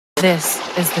This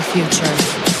is the future.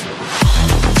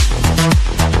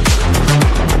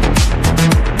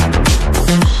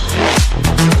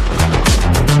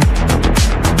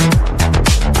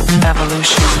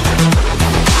 Evolution.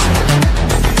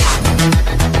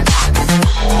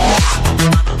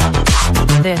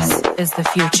 This is the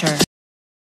future.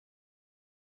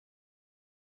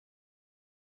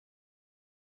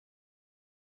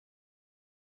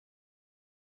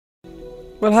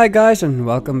 Well, hi guys, and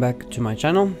welcome back to my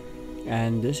channel,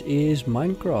 and this is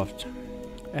Minecraft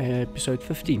episode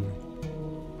 15,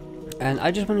 and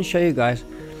I just want to show you guys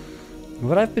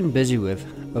what I've been busy with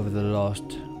over the last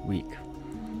week.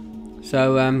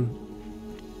 So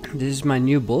this is my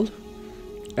new build,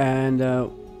 and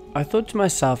I thought to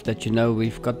myself that, you know,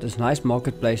 we've got this nice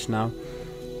marketplace now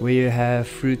where you have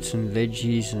fruits and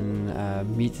veggies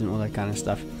and meat and all that kind of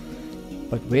stuff,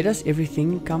 but where does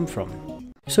everything come from?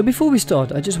 So before we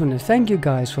start, I just want to thank you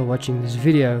guys for watching this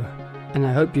video, and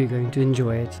I hope you're going to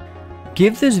enjoy it.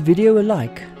 Give this video a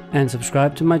like and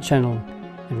subscribe to my channel,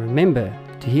 and remember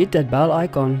to hit that bell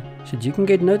icon so that you can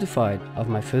get notified of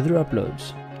my further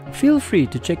uploads. Feel free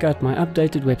to check out my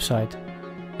updated website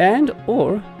and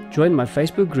or join my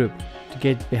Facebook group to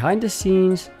get behind the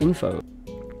scenes info.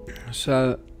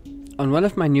 So on one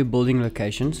of my new building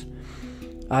locations,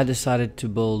 I decided to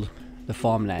build the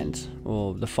farmlands,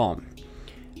 or the farm,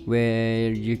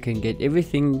 where you can get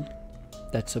everything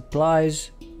that supplies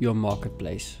your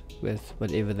marketplace with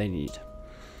whatever they need.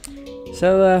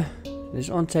 So let's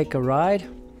on take a ride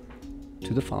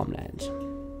to the farmlands.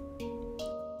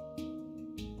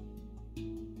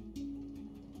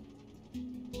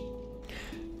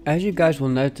 As you guys will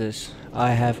notice,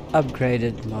 I have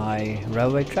upgraded my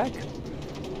railway track,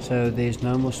 so there's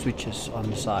no more switches on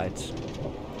the sides.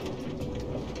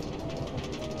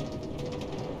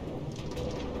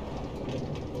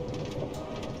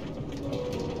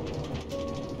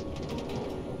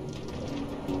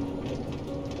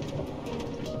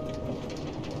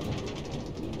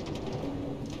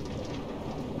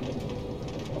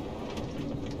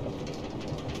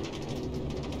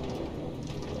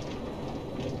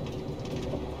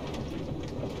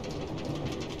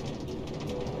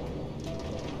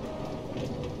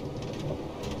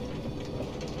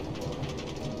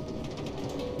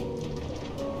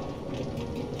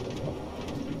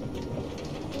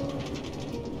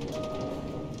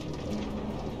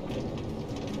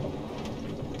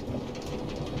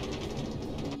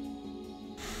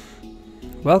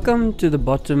 Welcome to the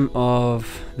bottom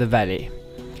of the valley.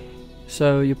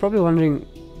 So you're probably wondering,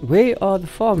 where are the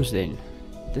farms then?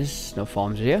 There's no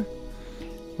farms here.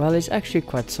 Well, it's actually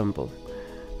quite simple.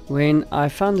 When I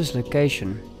found this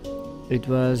location, it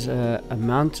was a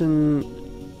mountain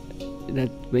that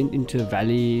went into a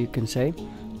valley, you can say,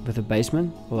 with a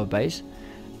basement or a base.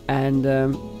 And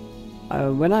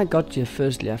when I got here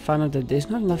firstly, I found out that there's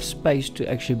not enough space to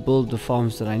actually build the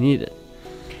farms that I needed.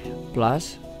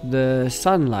 Plus, the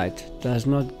sunlight does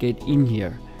not get in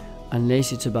here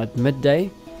unless it's about midday.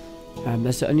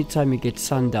 That's the only time you get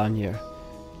sun down here.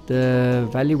 The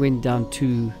valley went down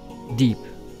too deep,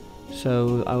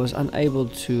 so I was unable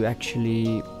to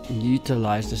actually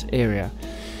utilize this area.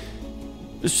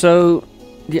 So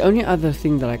the only other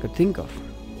thing that I could think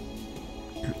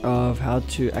of how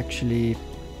to actually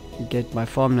get my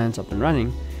farmlands up and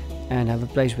running and have a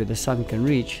place where the sun can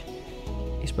reach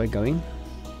is by going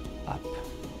up.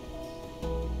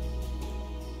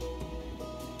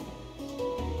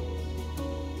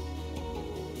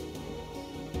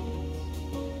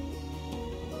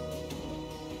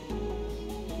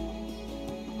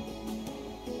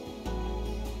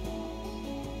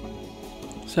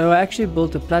 So I actually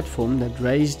built a platform that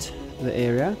raised the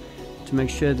area to make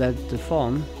sure that the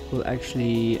farm will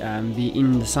actually be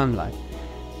in the sunlight.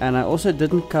 And I also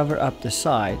didn't cover up the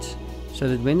sides, so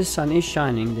that when the sun is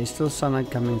shining, there's still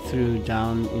sunlight coming through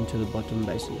down into the bottom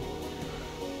basin.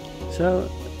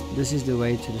 So this is the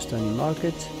way to the Stony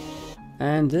Market,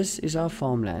 and this is our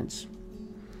farmlands.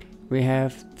 We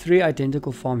have 3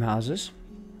 identical farmhouses,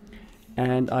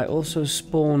 and I also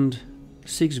spawned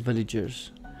 6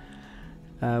 villagers.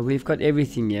 We've got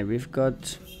everything here. We've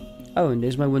got, oh, and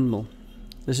there's my windmill.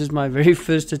 This is my very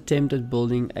first attempt at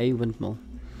building a windmill.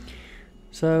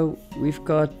 So we've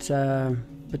got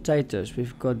potatoes,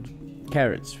 we've got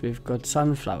carrots, we've got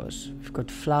sunflowers, we've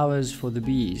got flowers for the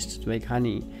bees to make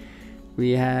honey,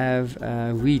 we have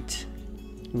wheat,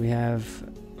 we have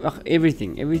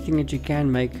everything that you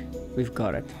can make, we've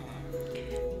got it.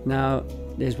 Now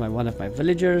there's one of my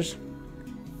villagers,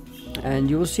 and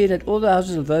you will see that all the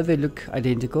houses, although they look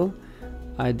identical,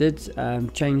 I did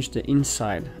change the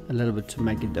inside a little bit to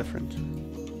make it different.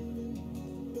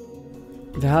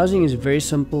 The housing is very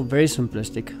simple, very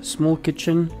simplistic. Small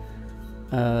kitchen,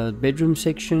 bedroom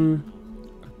section,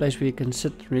 a place where you can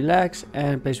sit, relax,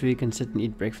 and a place where you can sit and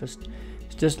eat breakfast.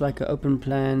 It's just like an open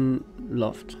plan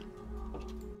loft.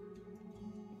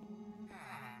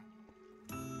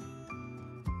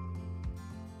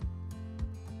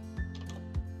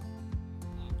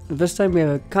 This time we have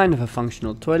a kind of a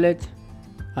functional toilet.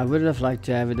 I would have liked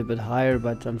to have it a bit higher,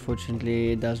 but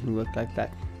unfortunately it doesn't work like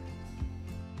that.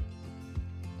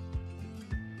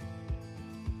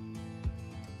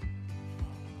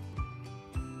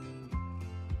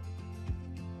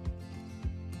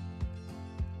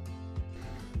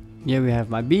 Here we have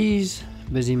my bees,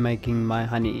 busy making my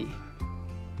honey.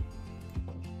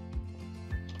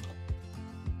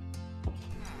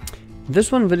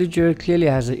 This one villager clearly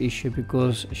has an issue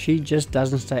because she just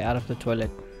doesn't stay out of the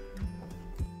toilet.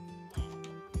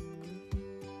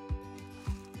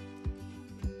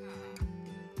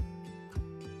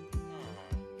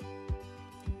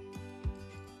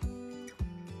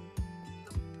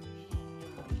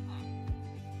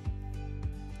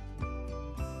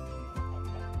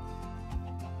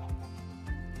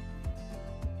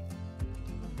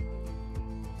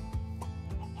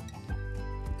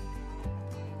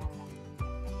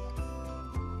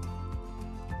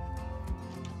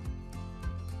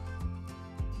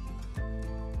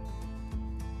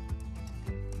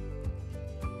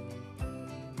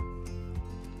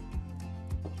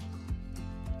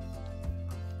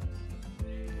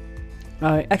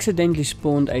 I accidentally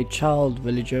spawned a child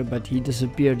villager, but he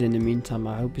disappeared in the meantime.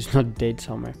 I hope he's not dead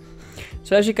somewhere.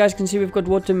 So as you guys can see, we've got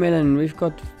watermelon, we've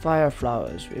got fire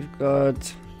flowers, we've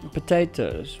got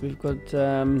potatoes, we've got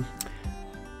well,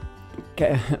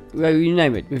 you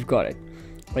name it, we've got it.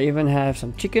 I even have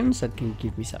some chickens that can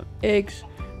give me some eggs.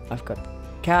 I've got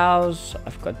cows,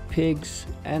 I've got pigs,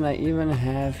 and I even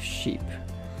have sheep.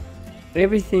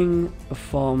 Everything a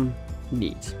farm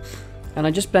needs. And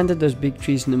I just planted those big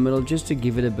trees in the middle just to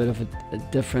give it a bit of a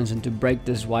difference and to break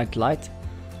this white light.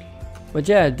 But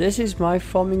yeah, this is my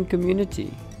farming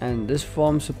community, and this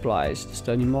farm supplies the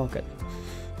Stony Market.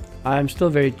 I'm still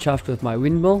very chuffed with my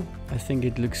windmill. I think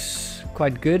it looks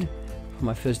quite good for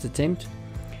my first attempt.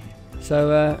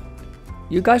 So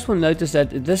you guys will notice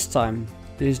that at this time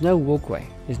there is no walkway,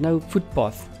 there's no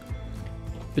footpath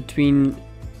between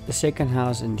the second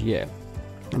house and here.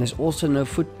 And there's also no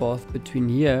footpath between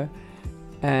here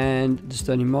and the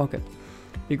Stony Market,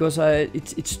 because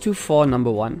it's too far.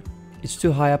 Number one, it's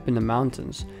too high up in the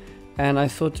mountains, and I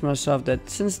thought to myself that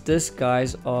since these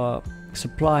guys are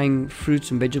supplying fruits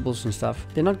and vegetables and stuff,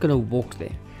 they're not gonna walk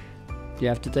there. You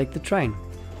have to take the train.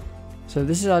 So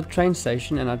this is our train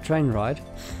station and our train ride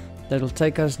that will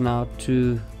take us now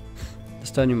to the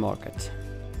Stony Market.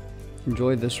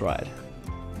 Enjoy this ride.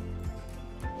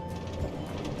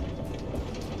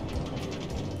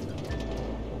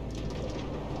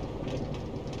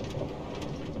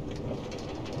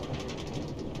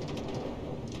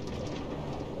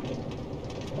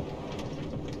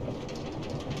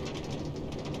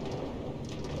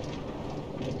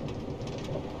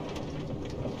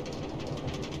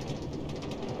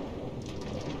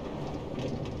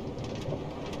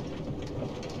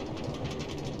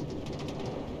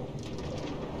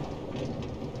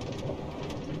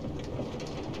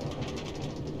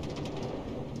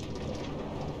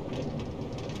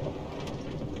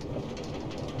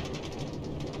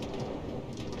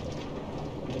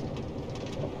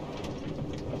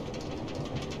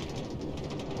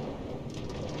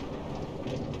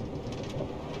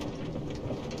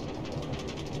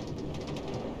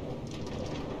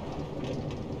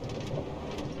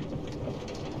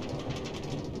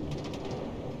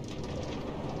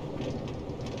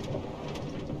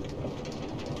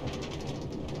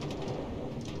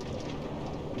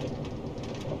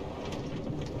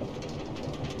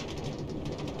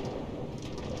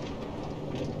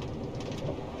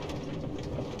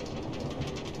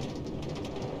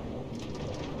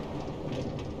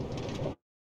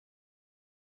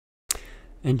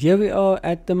 And here we are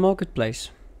at the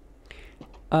marketplace.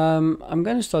 I'm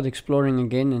going to start exploring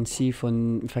again and see if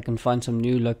I can find some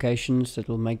new locations that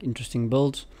will make interesting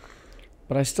builds.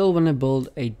 But I still want to build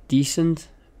a decent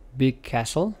big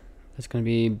castle that's going to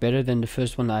be better than the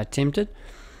first one I attempted.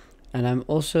 And I'm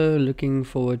also looking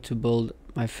forward to build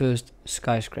my first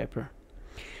skyscraper.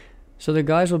 So the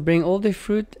guys will bring all their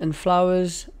fruit and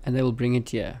flowers, and they will bring it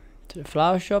here to the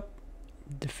flower shop,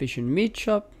 the fish and meat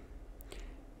shop,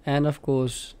 and of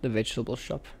course the vegetable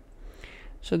shop.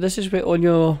 So this is where all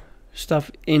your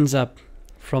stuff ends up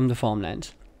from the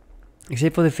farmlands,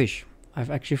 except for the fish.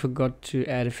 I've actually forgot to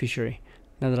add a fishery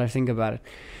now that I think about it.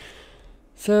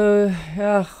 So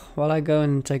yeah, while I go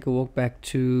and take a walk back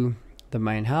to the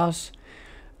main house,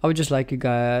 I would just like you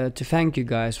guys to thank you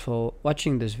guys for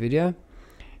watching this video.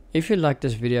 If you like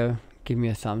this video, give me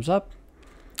a thumbs up,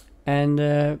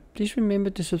 and please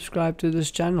remember to subscribe to this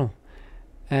channel,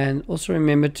 and also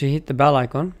remember to hit the bell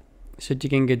icon so that you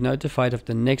can get notified of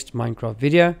the next Minecraft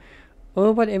video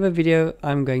or whatever video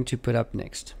I'm going to put up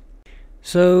next.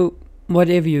 So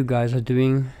whatever you guys are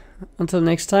doing, until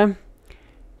next time,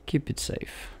 keep it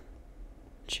safe.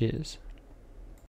 Cheers.